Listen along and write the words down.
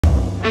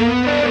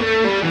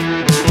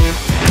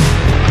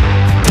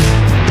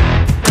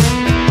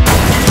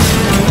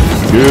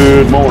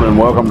Good morning.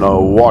 Welcome to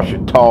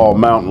Ouachita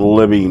Mountain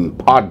Living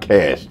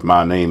Podcast.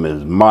 My name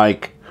is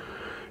Mike,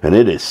 and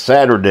it is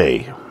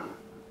Saturday,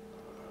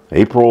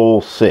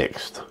 April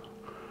 6th,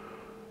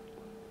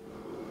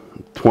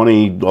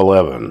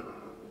 2011.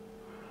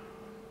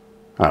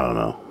 I don't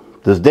know.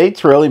 Does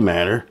dates really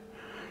matter?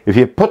 If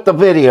you put the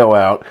video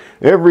out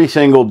every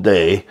single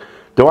day,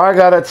 do I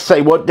gotta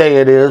say what day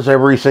it is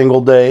every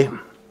single day?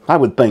 I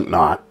would think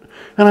not.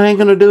 And I ain't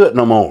gonna do it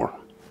no more.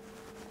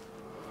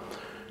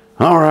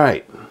 All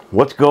right,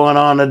 what's going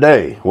on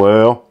today?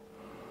 Well,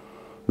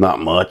 not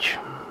much.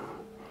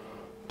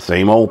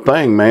 Same old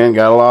thing, man.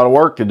 Got a lot of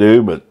work to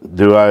do, but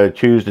do I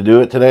choose to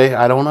do it today?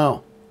 I don't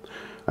know.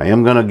 I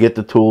am going to get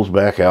the tools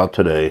back out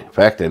today. In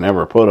fact, I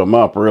never put them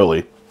up,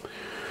 really.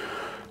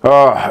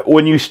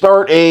 When you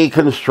start a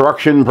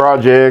construction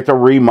project, a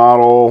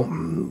remodel,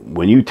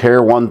 when you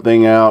tear one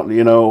thing out,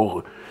 you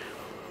know,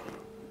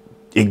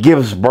 it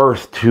gives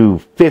birth to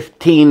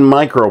 15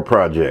 micro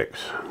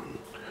projects.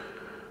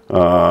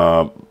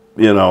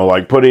 You know,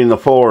 like putting the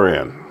floor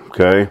in,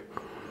 okay?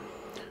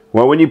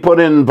 Well, when you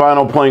put in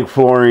vinyl plank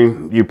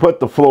flooring, you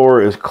put the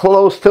floor as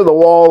close to the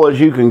wall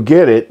as you can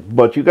get it,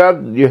 but you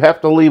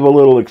have to leave a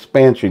little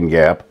expansion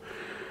gap.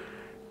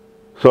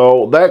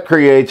 So that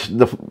creates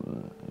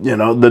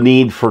the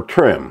need for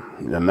trim.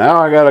 And now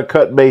I got to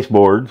cut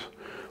baseboards,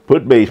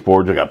 put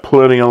baseboards. I got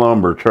plenty of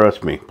lumber,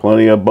 trust me,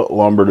 plenty of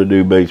lumber to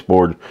do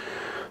baseboards.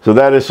 So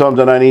that is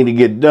something I need to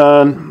get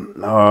done.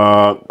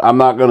 I'm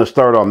not going to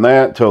start on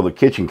that till the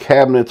kitchen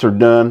cabinets are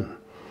done.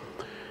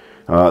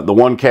 The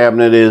one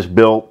cabinet is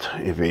built.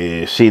 If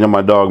you've seen on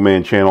my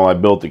Dogman channel, I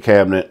built the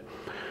cabinet.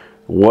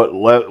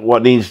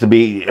 What needs to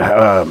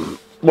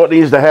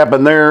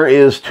happen there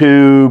is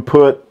to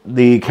put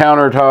the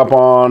countertop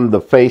on, the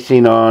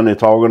facing on.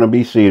 It's all going to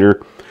be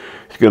cedar.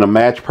 It's going to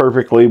match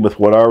perfectly with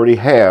what I already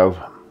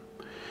have.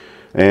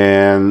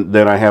 And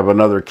then I have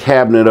another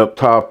cabinet up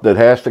top that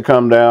has to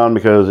come down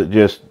because it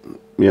just,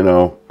 you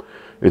know,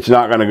 it's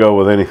not going to go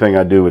with anything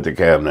I do with the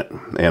cabinet.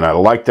 And I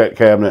like that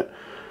cabinet,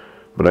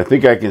 but I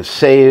think I can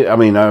save, I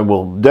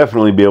will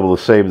definitely be able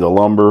to save the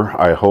lumber.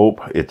 I hope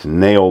it's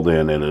nailed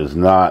in. It is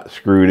not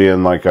screwed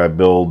in like I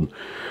build.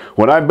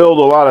 When I build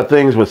a lot of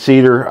things with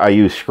cedar, I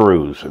use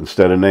screws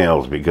instead of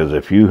nails, because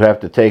if you have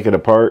to take it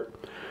apart,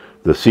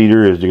 the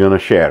cedar is going to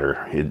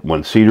shatter.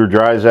 When cedar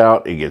dries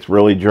out, it gets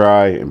really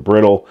dry and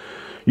brittle.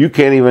 You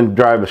can't even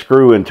drive a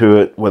screw into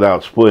it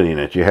without splitting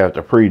it. You have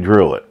to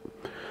pre-drill it.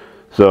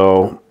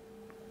 So,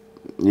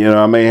 you know,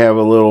 I may have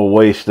a little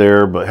waste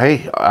there, but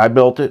hey, I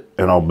built it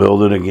and I'll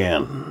build it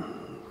again.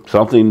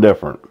 Something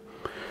different.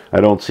 I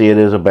don't see it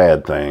as a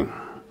bad thing.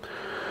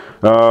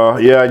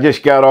 Yeah, I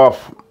just got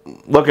off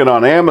looking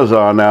on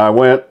Amazon now.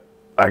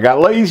 I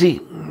got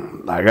lazy.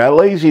 I got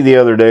lazy the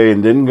other day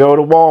and didn't go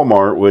to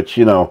Walmart, which,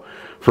 you know,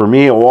 for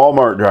me, a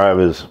Walmart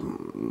drive is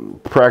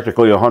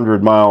practically a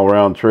 100-mile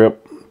round trip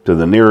to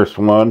the nearest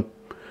one.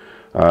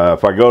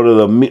 If I go to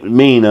the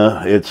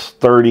Mina, it's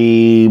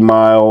 30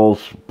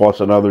 miles plus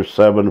another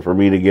 7 for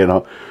me to get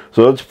home.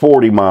 So it's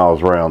 40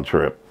 miles round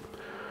trip.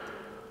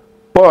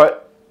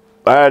 But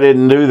I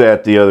didn't do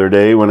that the other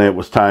day when it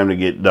was time to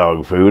get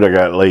dog food. I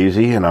got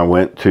lazy and I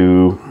went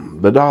to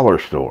the dollar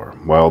store.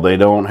 Well, they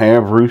don't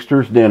have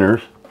Rooster's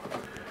dinners.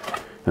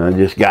 And I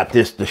just got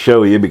this to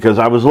show you because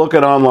I was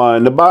looking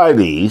online to buy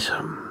these.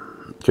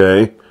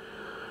 Okay.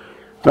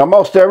 Now,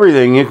 most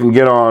everything you can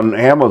get on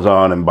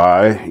Amazon and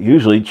buy,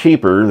 usually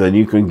cheaper than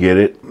you can get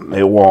it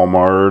at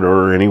Walmart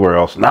or anywhere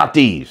else. Not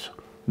these.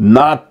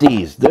 Not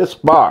these. This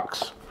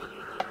box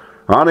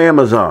on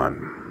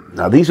Amazon.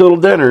 Now, these little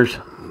dinners,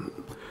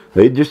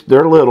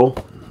 they're little.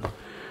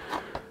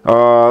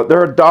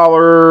 They're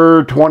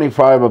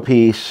 $1.25 a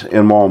piece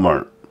in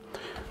Walmart.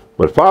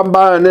 But if I'm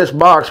buying this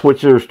box,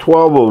 which there's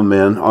 12 of them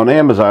in, on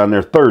Amazon,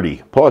 they're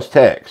 $30 plus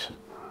tax.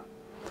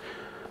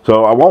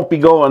 So I won't be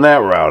going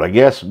that route. I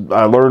guess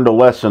I learned a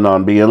lesson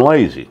on being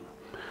lazy.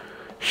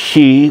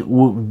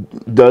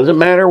 Doesn't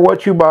matter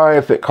what you buy,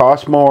 if it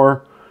costs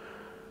more,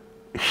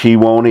 she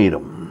won't eat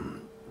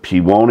them. She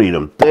won't eat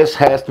them. This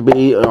has to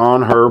be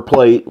on her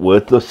plate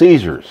with the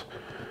Caesars.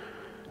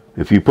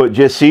 If you put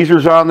just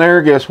Caesars on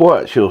there, guess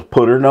what? She'll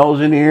put her nose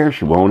in the air.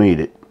 She won't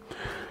eat it.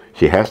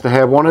 She has to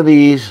have one of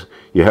these.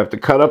 You have to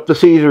cut up the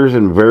Caesars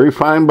in very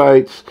fine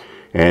bites,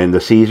 and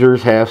the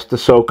Caesars has to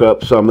soak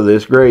up some of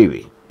this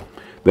gravy.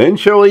 Then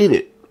she'll eat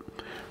it.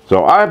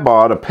 So I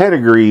bought a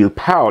pedigree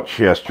pouch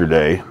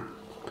yesterday.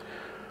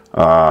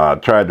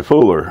 Tried to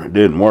fool her. It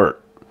didn't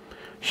work.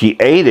 She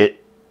ate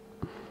it,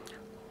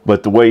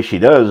 but the way she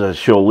does is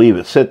she'll leave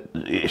it sit.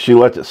 She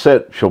lets it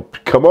sit. She'll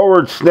come over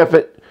and sniff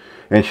it,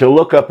 and she'll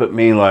look up at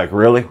me like,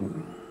 really?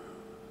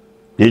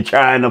 You're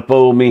trying to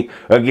fool me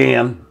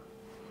again?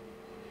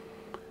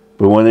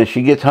 But when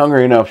she gets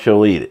hungry enough,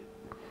 she'll eat it.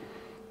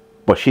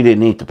 But she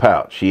didn't eat the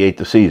pouch. She ate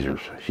the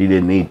Caesars. She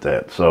didn't eat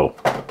that. So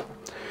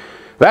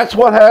that's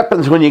what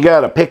happens when you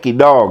got a picky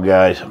dog,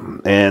 guys.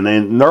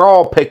 And they're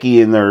all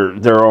picky in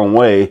their own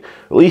way.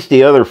 At least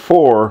the other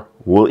 4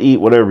 will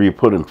eat whatever you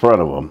put in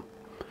front of them.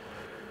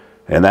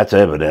 And that's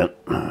evident.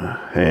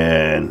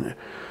 And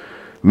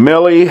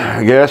Millie,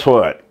 guess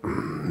what?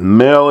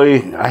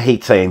 Millie, I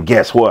hate saying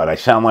guess what. I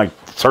sound like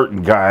a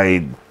certain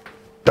guy.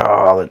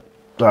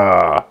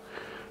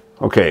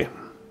 Okay,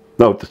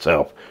 note to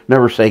self.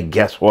 Never say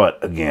guess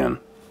what again.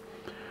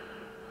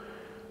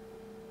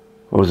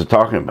 What was it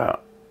talking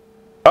about?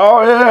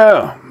 Oh,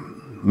 yeah.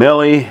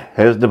 Millie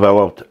has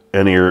developed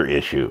an ear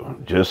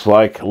issue, just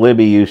like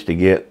Libby used to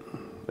get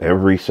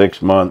every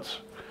 6 months.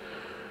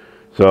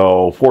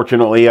 So,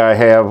 fortunately, I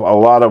have a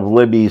lot of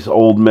Libby's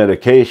old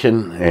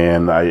medication,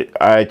 and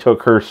I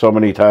took her so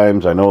many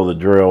times, I know the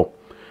drill.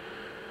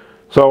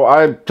 So,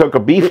 I took a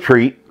beef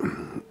treat,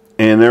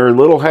 and they're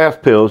little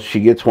half pills. She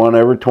gets one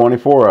every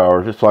 24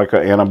 hours, just like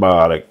an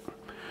antibiotic.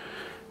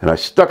 And I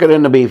stuck it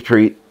in the beef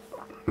treat,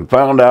 and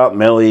found out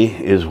Millie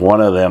is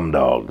one of them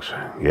dogs.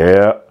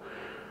 Yeah.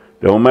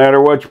 Don't matter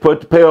what you put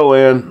the pill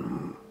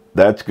in,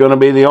 that's going to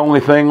be the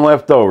only thing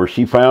left over.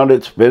 She found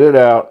it, spit it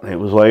out, it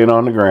was laying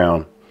on the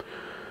ground.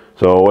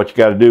 So what you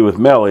got to do with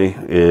Millie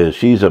is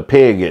she's a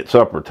pig at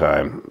supper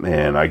time,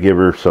 and I give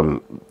her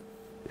some.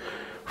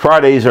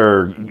 Fridays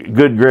are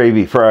good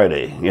gravy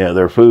Friday. Yeah,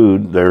 their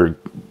food, their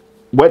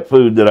wet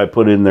food that I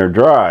put in there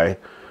dry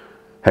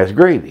has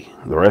gravy.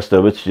 The rest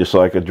of it's just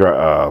like a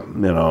dry,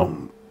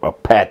 a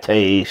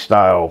pate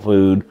style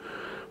food.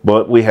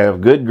 But we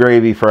have good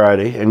gravy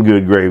Friday and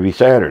good gravy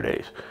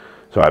Saturdays.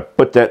 So I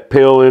put that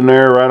pill in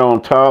there right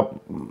on top,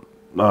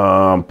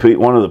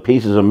 one of the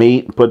pieces of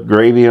meat, and put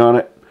gravy on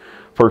it.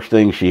 First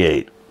thing she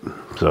ate.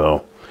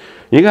 So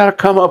you got to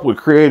come up with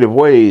creative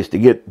ways to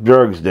get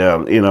drugs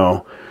down.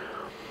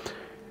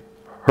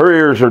 Her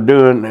ears are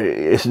doing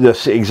it's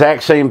the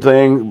exact same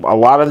thing. A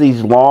lot of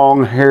these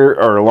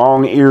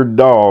long-eared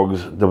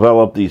dogs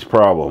develop these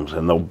problems,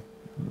 and the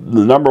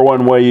number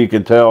one way you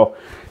can tell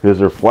is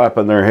they're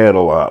flapping their head a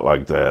lot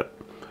like that.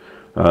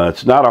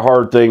 It's not a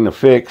hard thing to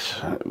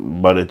fix,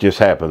 but it just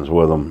happens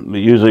with them.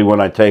 Usually when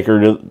I take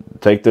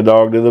the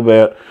dog to the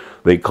vet,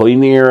 they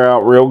clean the ear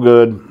out real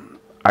good.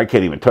 I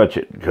can't even touch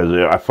it, because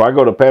if I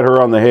go to pet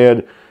her on the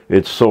head,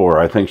 it's sore.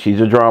 I think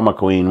she's a drama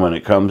queen when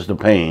it comes to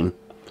pain.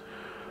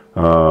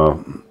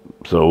 So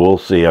we'll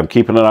see. I'm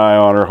keeping an eye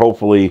on her.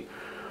 Hopefully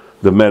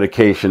the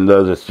medication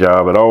does its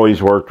job. It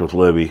always worked with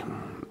Libby,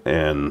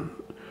 and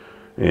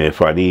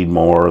if I need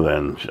more,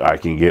 then I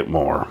can get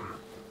more.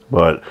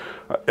 But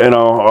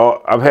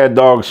I've had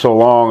dogs so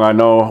long, I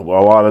know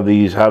a lot of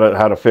these, how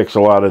to fix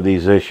a lot of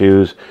these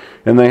issues,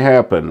 and they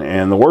happen.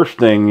 And the worst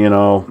thing, and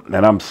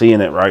I'm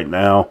seeing it right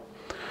now,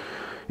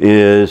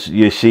 is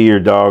you see your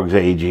dogs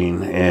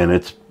aging, and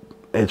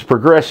it's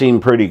progressing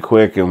pretty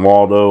quick in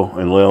Waldo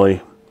and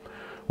Lily.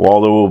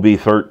 Waldo will be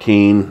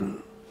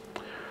 13.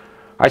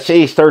 I say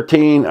he's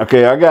 13.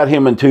 Okay, I got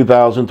him in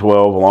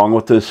 2012 along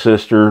with his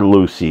sister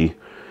Lucy.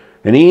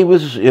 And he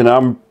was,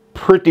 I'm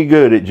pretty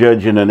good at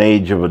judging an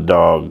age of a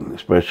dog,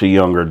 especially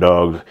younger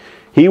dogs.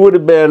 He would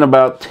have been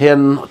about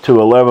 10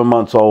 to 11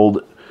 months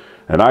old,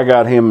 and I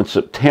got him in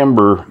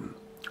September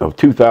of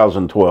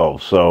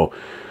 2012. So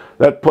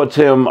that puts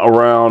him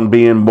around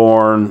being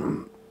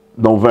born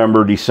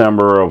November,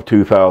 December of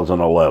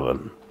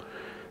 2011.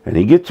 And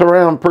he gets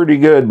around pretty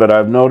good, but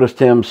I've noticed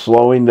him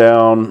slowing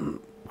down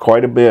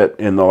quite a bit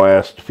in the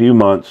last few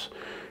months,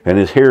 and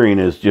his hearing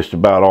is just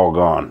about all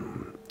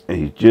gone.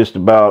 He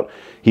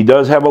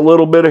does have a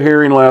little bit of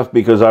hearing left,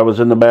 because I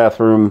was in the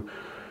bathroom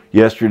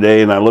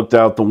yesterday and I looked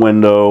out the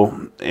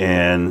window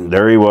and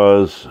there he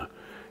was,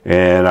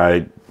 and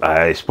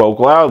I spoke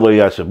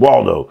loudly. I said,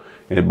 Waldo,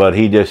 but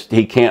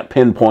he can't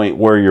pinpoint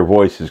where your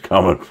voice is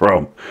coming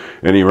from,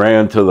 and he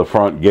ran to the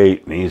front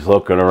gate and he's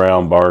looking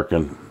around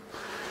barking.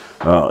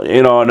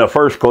 And the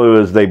first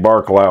clue is they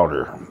bark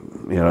louder.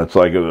 It's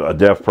like a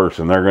deaf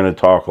person. They're going to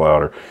talk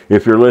louder.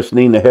 If you're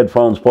listening to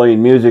headphones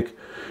playing music,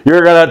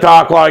 you're going to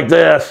talk like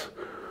this,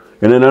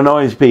 and it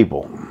annoys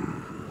people.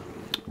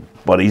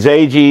 But he's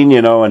aging,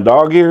 and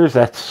dog years,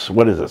 that's,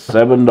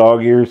 7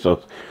 dog years?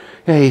 So,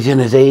 yeah, he's in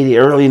his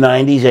early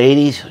 90s,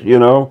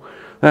 80s,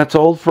 That's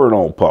old for an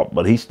old pup,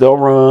 but he still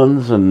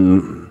runs,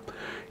 and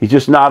he's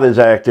just not as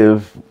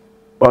active,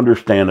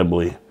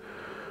 understandably.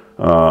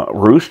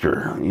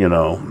 Rooster,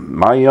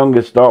 my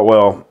youngest dog,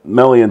 well,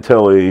 Millie and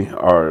Tilly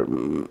are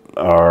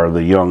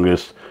the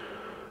youngest.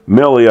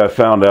 Millie, I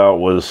found out,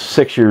 was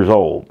 6 years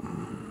old,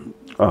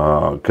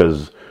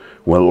 because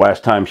when the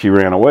last time she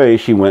ran away,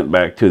 she went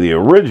back to the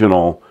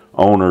original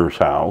owner's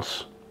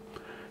house.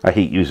 I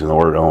hate using the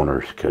word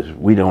owners, because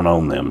we don't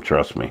own them,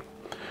 trust me.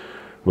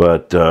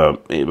 But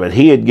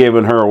he had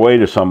given her away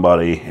to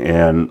somebody,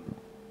 and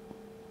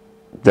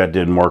that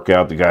didn't work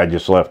out. The guy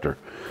just left her.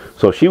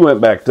 So she went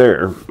back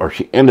there, or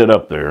she ended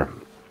up there.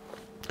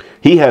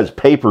 He has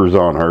papers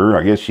on her.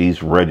 I guess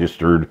she's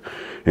registered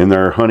in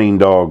their hunting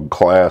dog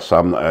class.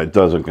 It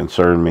doesn't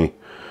concern me.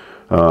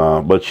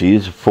 But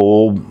she's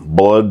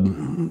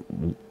full-blood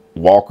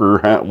walker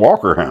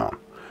hound.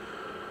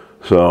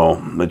 So,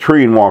 the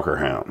tree and walker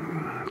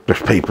hound.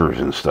 There's papers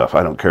and stuff.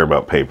 I don't care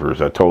about papers.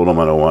 I told him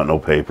I don't want no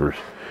papers.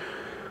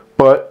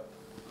 But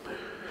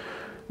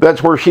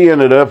that's where she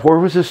ended up. Where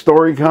was this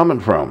story coming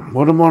from?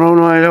 What am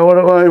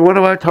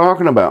I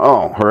talking about?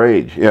 Oh, her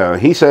age. Yeah,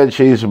 he said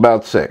she's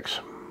about 6.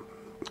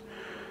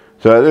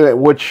 So,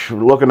 which,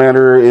 looking at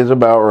her, is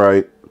about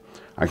right.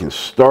 I can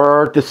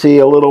start to see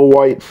a little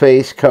white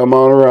face come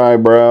on her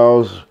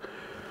eyebrows.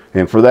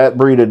 And for that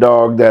breed of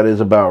dog, that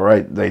is about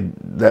right.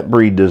 That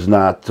breed does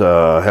not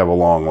have a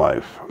long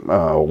life.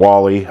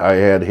 Wally, I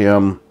had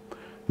him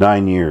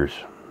 9 years.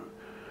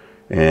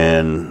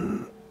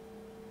 And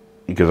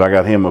because I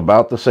got him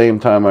about the same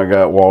time I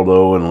got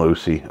Waldo and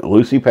Lucy.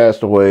 Lucy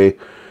passed away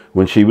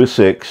when she was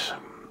 6.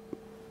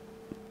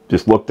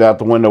 Just looked out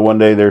the window one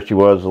day, there she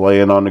was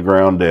laying on the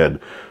ground dead.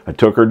 I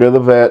took her to the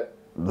vet,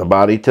 the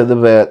body to the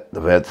vet.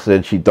 The vet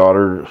said she thought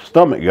her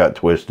stomach got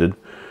twisted,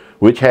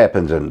 which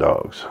happens in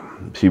dogs.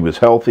 She was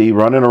healthy,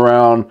 running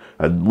around.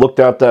 I looked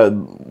out that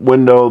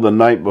window the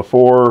night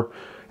before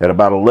at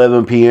about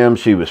 11 p.m.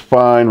 She was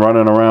fine,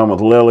 running around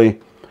with Lily.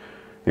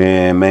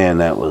 And man,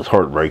 that was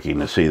heartbreaking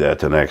to see that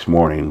the next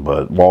morning.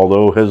 But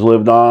Waldo has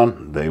lived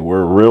on. They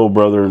were real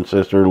brother and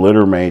sister,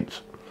 litter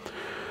mates.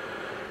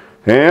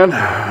 And,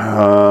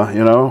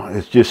 you know,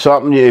 it's just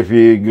something, if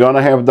you're going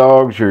to have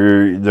dogs,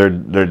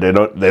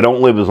 they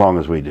don't live as long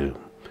as we do.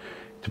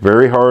 It's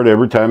very hard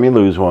every time you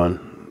lose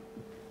one.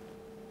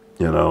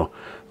 You know,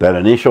 that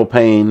initial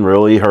pain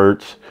really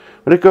hurts,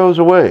 but it goes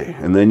away.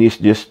 And then you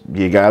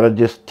got to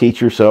just teach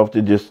yourself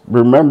to just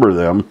remember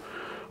them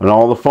and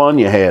all the fun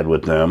you had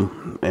with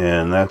them.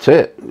 And that's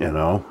it, you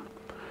know.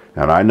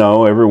 And I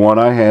know every one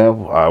I have,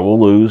 I will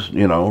lose,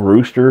 you know.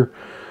 Rooster,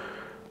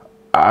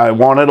 I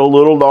wanted a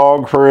little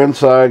dog for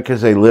inside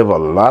because they live a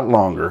lot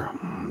longer.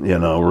 You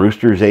know,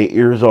 Rooster's 8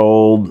 years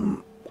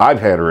old. I've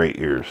had her 8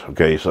 years.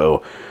 Okay,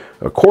 so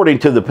according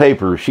to the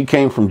paper, she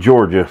came from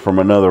Georgia from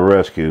another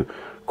rescue.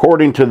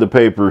 According to the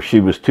paper, she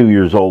was 2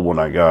 years old when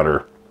I got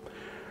her.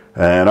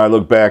 And I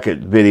look back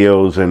at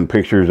videos and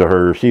pictures of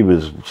her. She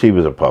was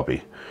a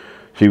puppy.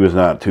 She was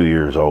not 2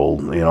 years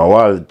old. You know, a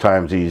lot of the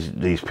times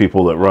these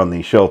people that run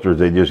these shelters,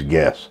 they just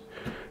guess.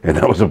 And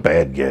that was a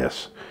bad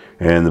guess.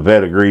 And the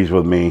vet agrees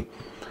with me.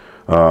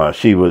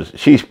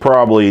 She's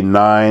probably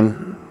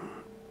 9.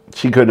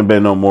 She couldn't have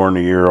been no more than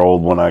a year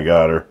old when I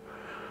got her.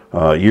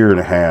 A year and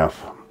a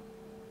half.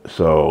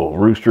 So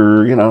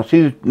Rooster, you know,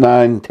 she's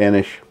 9,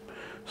 10-ish.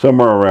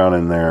 Somewhere around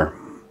in there.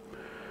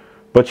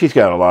 But she's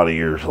got a lot of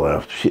years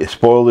left. She,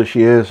 spoiled as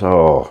she is,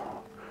 oh.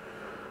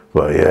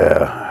 But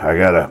yeah,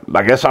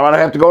 I guess I'm going to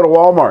have to go to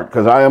Walmart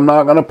because I am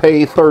not going to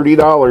pay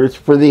 $30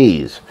 for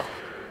these.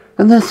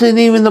 And this isn't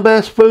even the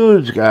best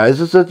foods,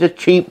 guys. It's such a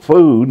cheap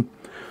food.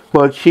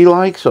 But she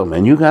likes them,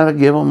 and you got to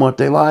give them what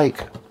they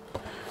like.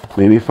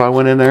 Maybe if I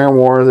went in there and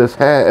wore this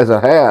hat as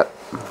a hat.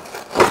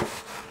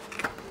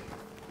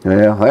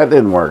 Yeah, that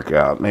didn't work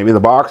out. Maybe the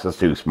box is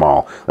too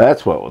small.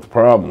 That's what the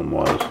problem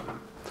was.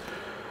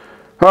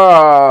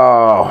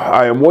 Oh,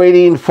 I am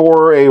waiting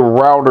for a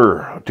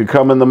router to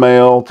come in the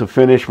mail to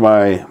finish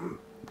my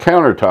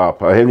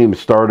countertop. I haven't even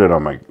started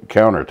on my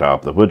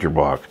countertop, the butcher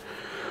block.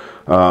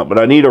 But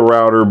I need a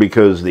router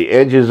because the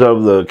edges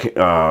of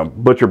the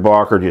butcher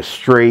block are just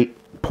straight,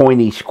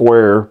 pointy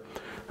square.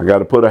 I got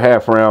to put a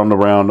half round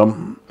around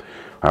them.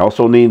 I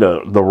also need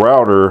the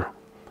router.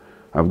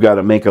 I've got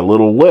to make a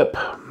little lip.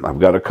 I've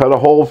got to cut a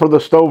hole for the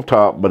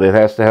stovetop, but it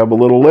has to have a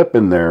little lip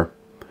in there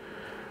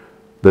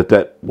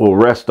that will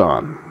rest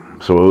on.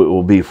 So it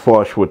will be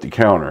flush with the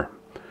counter.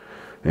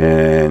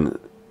 And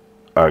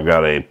I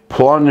got a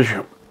plunge.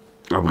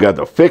 I've got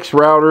the fixed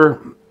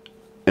router,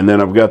 and then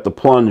I've got the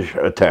plunge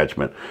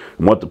attachment.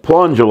 And what the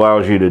plunge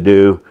allows you to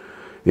do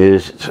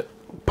is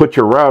put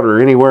your router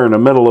anywhere in the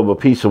middle of a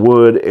piece of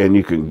wood, and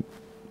you can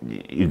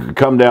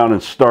come down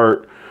and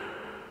start.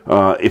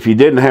 If you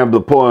didn't have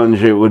the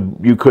plunge,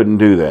 you couldn't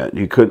do that.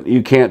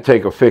 You can't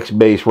take a fixed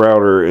base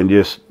router and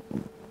just,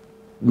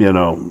 you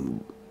know,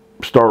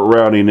 start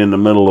routing in the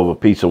middle of a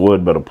piece of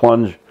wood. But a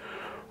plunge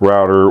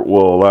router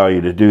will allow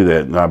you to do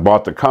that. And I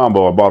bought the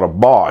combo. I bought a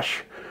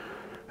Bosch.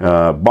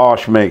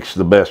 Bosch makes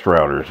the best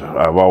routers.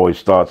 I've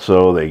always thought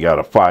so. They got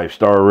a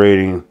 5-star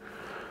rating.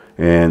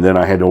 And then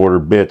I had to order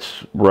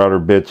bits. Router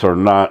bits are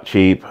not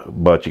cheap,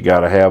 but you got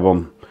to have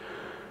them.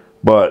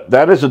 But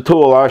that is a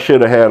tool I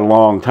should have had a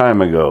long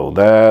time ago.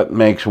 That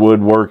makes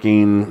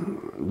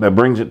woodworking, that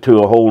brings it to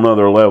a whole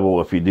nother level.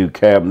 If you do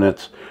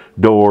cabinets,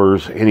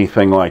 doors,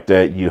 anything like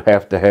that, you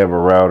have to have a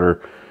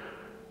router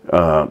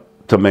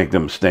to make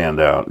them stand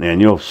out. And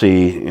you'll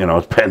see, you know,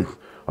 it's been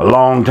a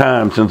long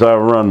time since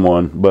I've run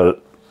one,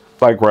 but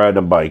like riding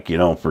a bike, you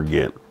don't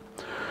forget.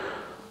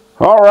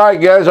 All right,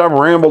 guys, I've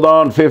rambled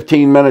on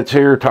 15 minutes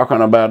here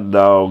talking about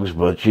dogs,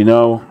 but you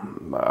know,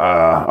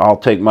 I'll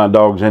take my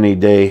dogs any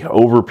day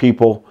over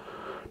people.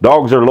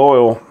 Dogs are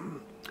loyal,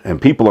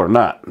 and people are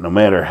not. No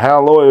matter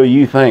how loyal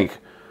you think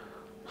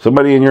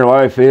somebody in your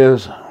life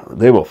is,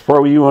 they will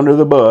throw you under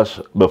the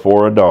bus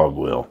before a dog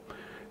will.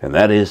 And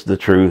that is the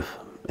truth,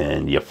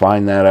 and you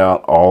find that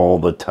out all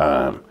the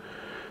time.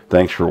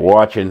 Thanks for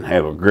watching.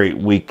 Have a great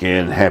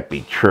weekend.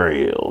 Happy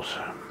trails.